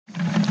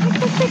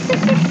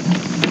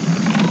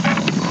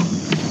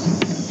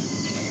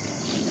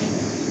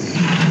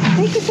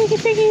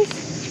Piggies.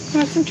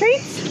 Want some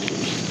treats?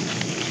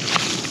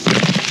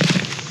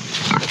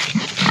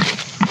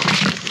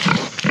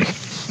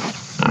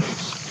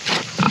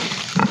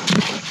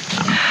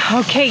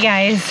 Okay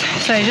guys,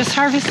 so I just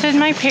harvested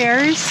my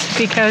pears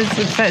because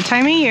it's that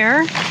time of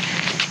year.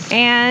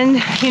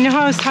 And you know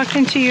how I was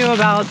talking to you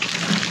about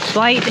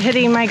blight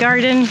hitting my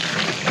garden?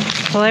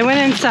 Well, I went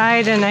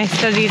inside and I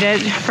studied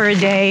it for a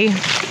day.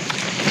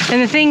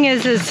 And the thing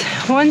is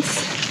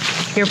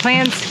once your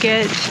plants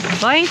get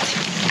blight,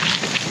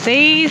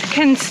 they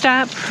can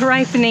stop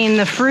ripening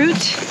the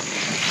fruit.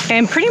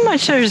 And pretty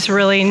much there's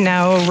really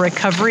no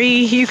recovery.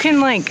 You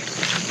can like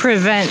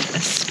prevent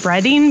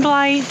spreading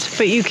blight,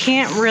 but you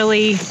can't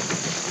really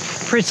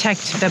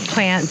protect the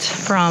plant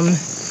from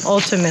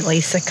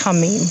ultimately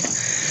succumbing.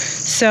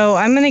 So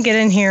I'm gonna get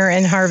in here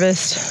and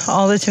harvest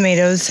all the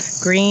tomatoes,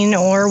 green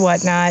or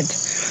whatnot,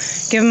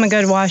 give them a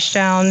good wash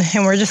down,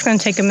 and we're just gonna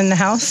take them in the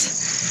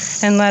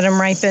house and let them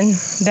ripen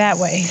that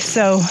way.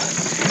 So,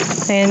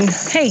 and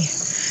hey,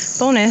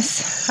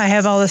 bonus, I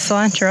have all the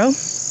cilantro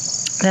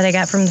that I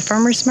got from the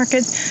farmer's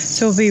market,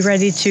 so we'll be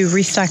ready to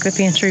restock the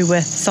pantry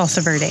with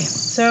salsa verde.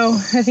 So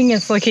I think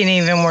it's looking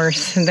even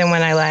worse than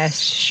when I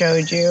last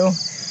showed you.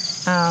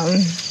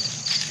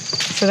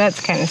 So that's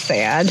kind of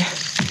sad.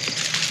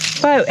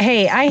 But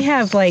hey, I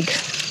have like,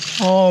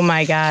 oh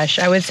my gosh,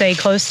 I would say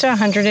close to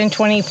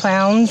 120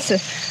 pounds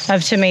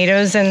of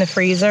tomatoes in the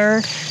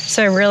freezer.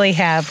 So I really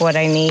have what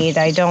I need.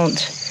 I don't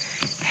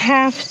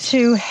have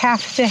to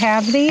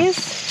have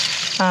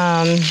these.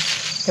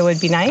 It would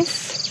be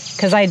nice,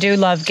 because I do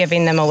love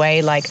giving them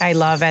away. Like I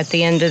love at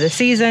the end of the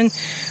season,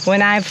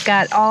 when I've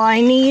got all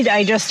I need,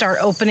 I just start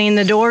opening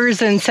the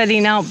doors and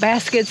setting out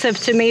baskets of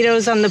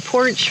tomatoes on the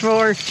porch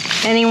for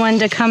anyone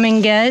to come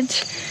and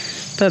get.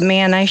 But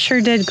man, I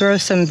sure did grow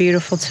some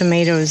beautiful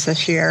tomatoes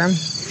this year.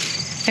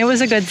 It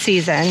was a good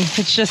season.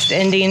 It's just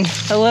ending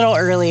a little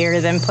earlier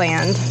than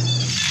planned.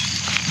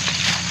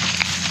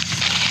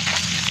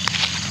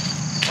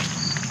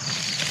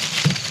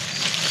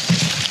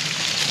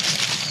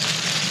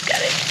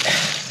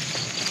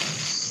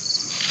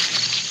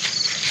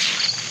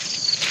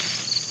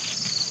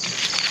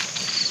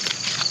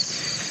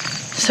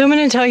 So I'm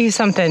going to tell you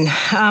something.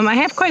 I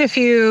have quite a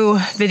few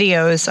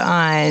videos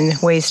on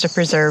ways to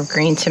preserve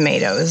green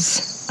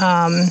tomatoes.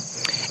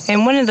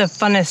 And one of the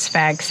funnest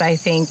facts, I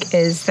think,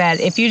 is that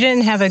if you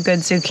didn't have a good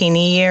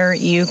zucchini year,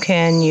 you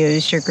can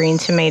use your green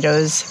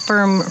tomatoes,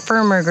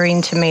 firmer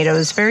green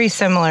tomatoes, very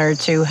similar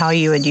to how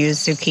you would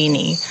use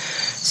zucchini.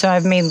 So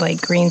I've made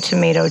like green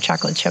tomato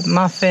chocolate chip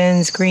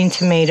muffins, green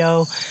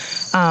tomato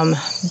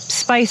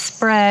spice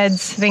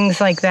breads,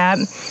 things like that.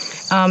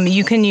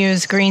 You can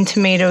use green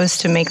tomatoes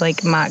to make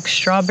like mock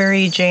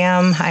strawberry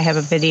jam. I have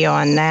a video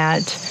on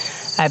that.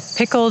 I've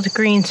pickled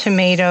green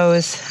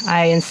tomatoes.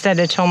 Instead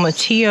of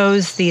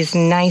tomatillos, these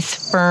nice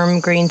firm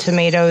green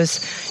tomatoes,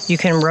 you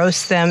can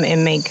roast them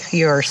and make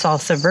your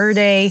salsa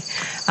verde.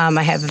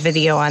 I have a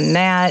video on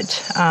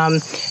that.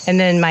 And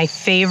then my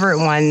favorite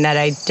one that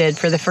I did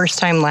for the first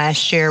time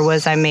last year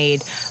was I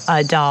made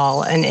a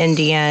dal, an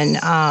Indian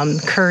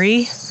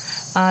curry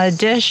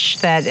dish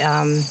that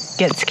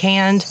gets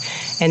canned,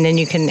 and then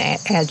you can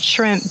add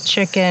shrimp,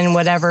 chicken,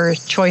 whatever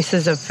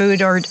choices of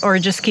food, or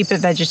just keep it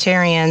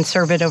vegetarian,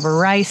 serve it over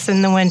rice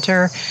in the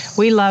winter.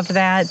 We love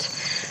that.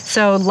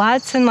 So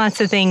lots and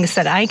lots of things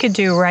that I could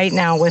do right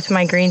now with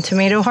my green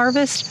tomato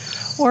harvest,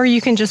 or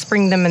you can just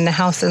bring them in the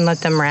house and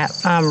let them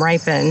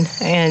ripen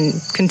and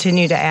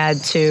continue to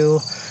add to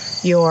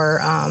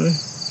your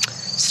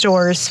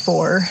stores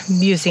for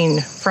using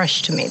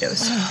fresh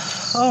tomatoes.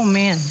 Oh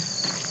man.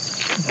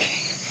 Okay.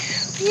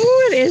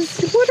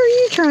 What are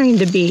you trying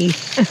to be?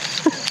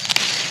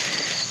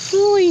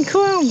 Holy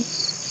cow.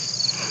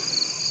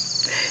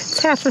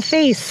 It's half a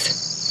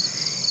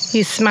face.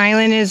 He's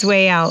smiling his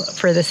way out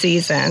for the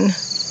season.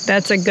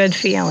 That's a good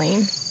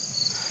feeling.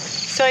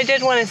 So I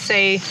did want to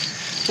say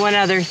one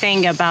other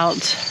thing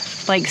about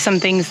like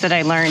some things that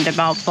I learned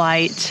about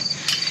blight.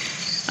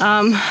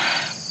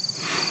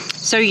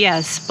 So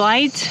yes,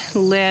 blight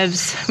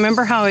lives,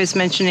 remember how I was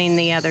mentioning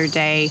the other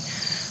day,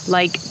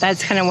 like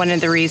that's kind of one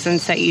of the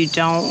reasons that you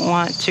don't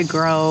want to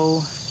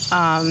grow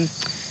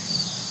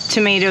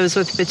tomatoes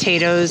with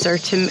potatoes, or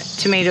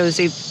tomatoes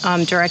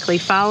directly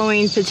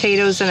following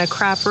potatoes in a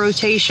crop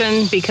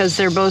rotation, because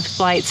they're both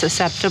blight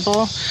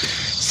susceptible.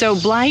 So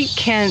blight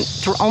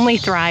only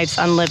thrives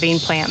on living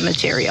plant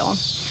material.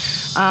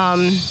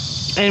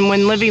 And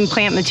when living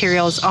plant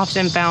material is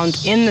often found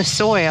in the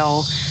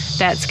soil,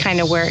 that's kind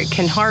of where it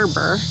can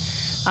harbor.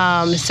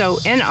 So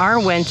in our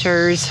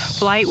winters,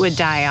 blight would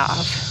die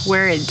off.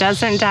 Where it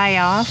doesn't die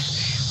off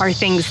are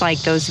things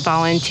like those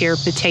volunteer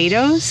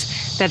potatoes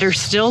that are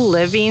still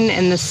living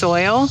in the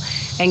soil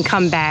and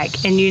come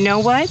back. And you know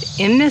what?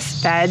 In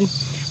this bed,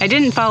 I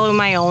didn't follow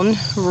my own,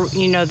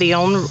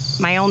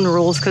 my own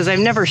rules, because I've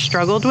never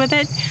struggled with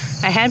it.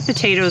 I had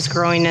potatoes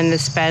growing in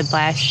this bed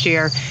last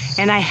year,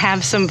 and I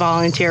have some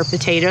volunteer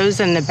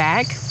potatoes in the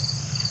back.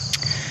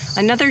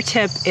 Another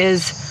tip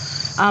is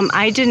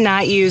I did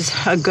not use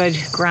a good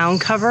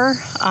ground cover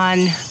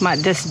on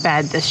this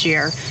bed this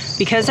year.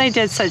 Because I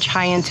did such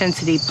high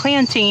intensity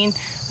planting,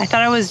 I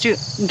thought I was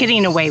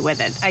getting away with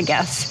it, I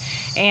guess.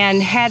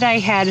 And had I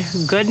had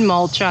good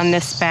mulch on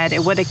this bed, it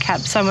would have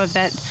kept some of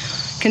that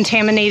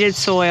contaminated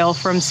soil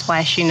from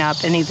splashing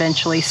up and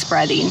eventually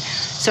spreading.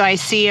 So I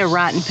see a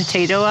rotten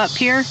potato up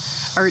here,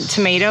 or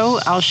tomato.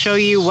 I'll show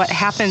you what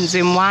happens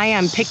and why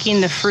I'm picking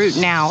the fruit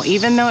now,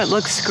 even though it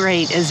looks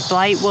great, as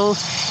blight will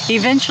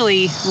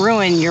eventually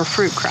ruin your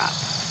fruit crop.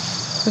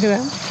 Look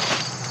at that.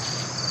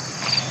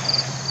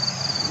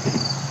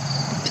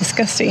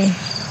 Disgusting.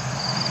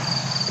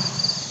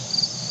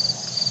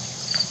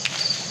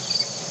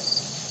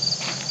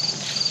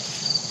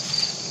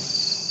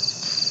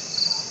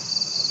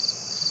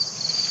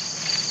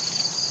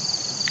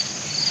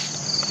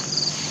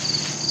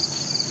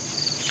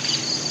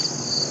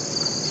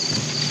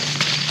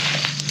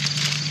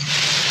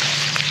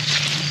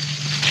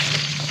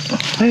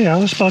 Hey, I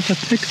was about to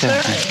pick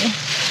that. Sorry.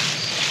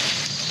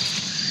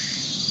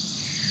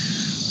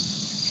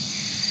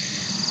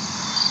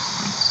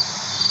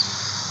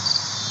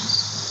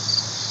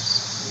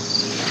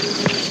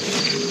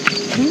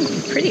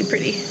 Pretty,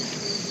 pretty.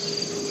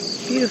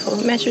 Beautiful.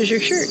 It matches your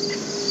shirt.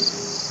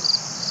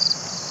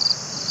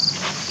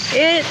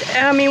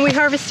 I mean, we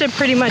harvested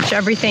pretty much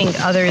everything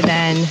other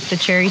than the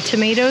cherry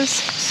tomatoes.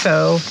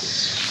 So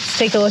let's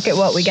take a look at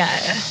what we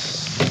got.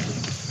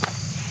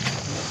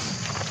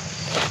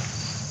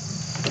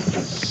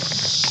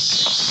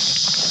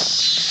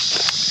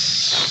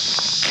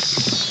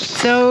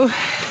 So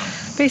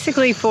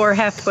basically 4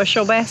 half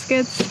bushel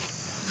baskets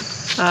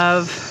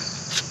of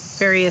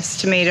various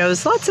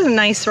tomatoes, lots of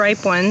nice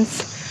ripe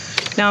ones.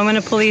 Now I'm going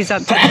to pull these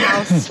up to the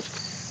house,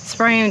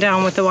 spray them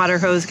down with the water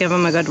hose, give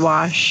them a good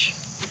wash,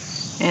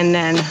 and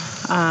then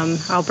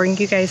I'll bring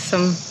you guys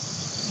some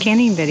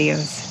canning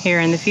videos here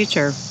in the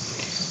future,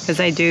 because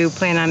I do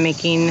plan on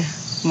making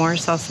more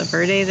salsa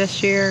verde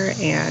this year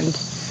and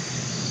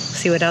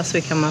see what else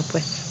we come up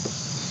with.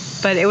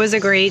 But it was a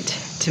great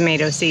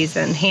tomato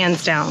season,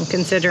 hands down,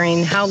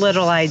 considering how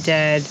little I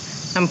did.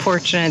 I'm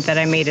fortunate that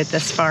I made it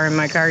this far in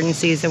my garden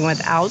season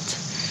without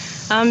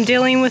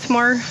dealing with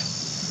more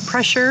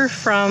pressure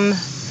from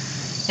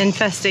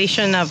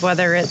infestation of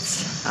whether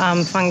it's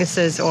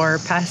funguses or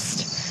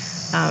pest.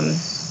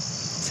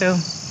 So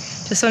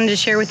just wanted to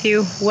share with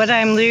you what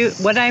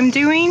I'm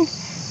doing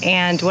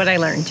and what I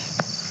learned.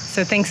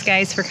 So thanks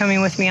guys for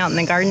coming with me out in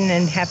the garden,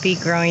 and happy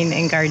growing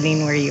and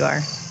gardening where you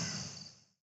are.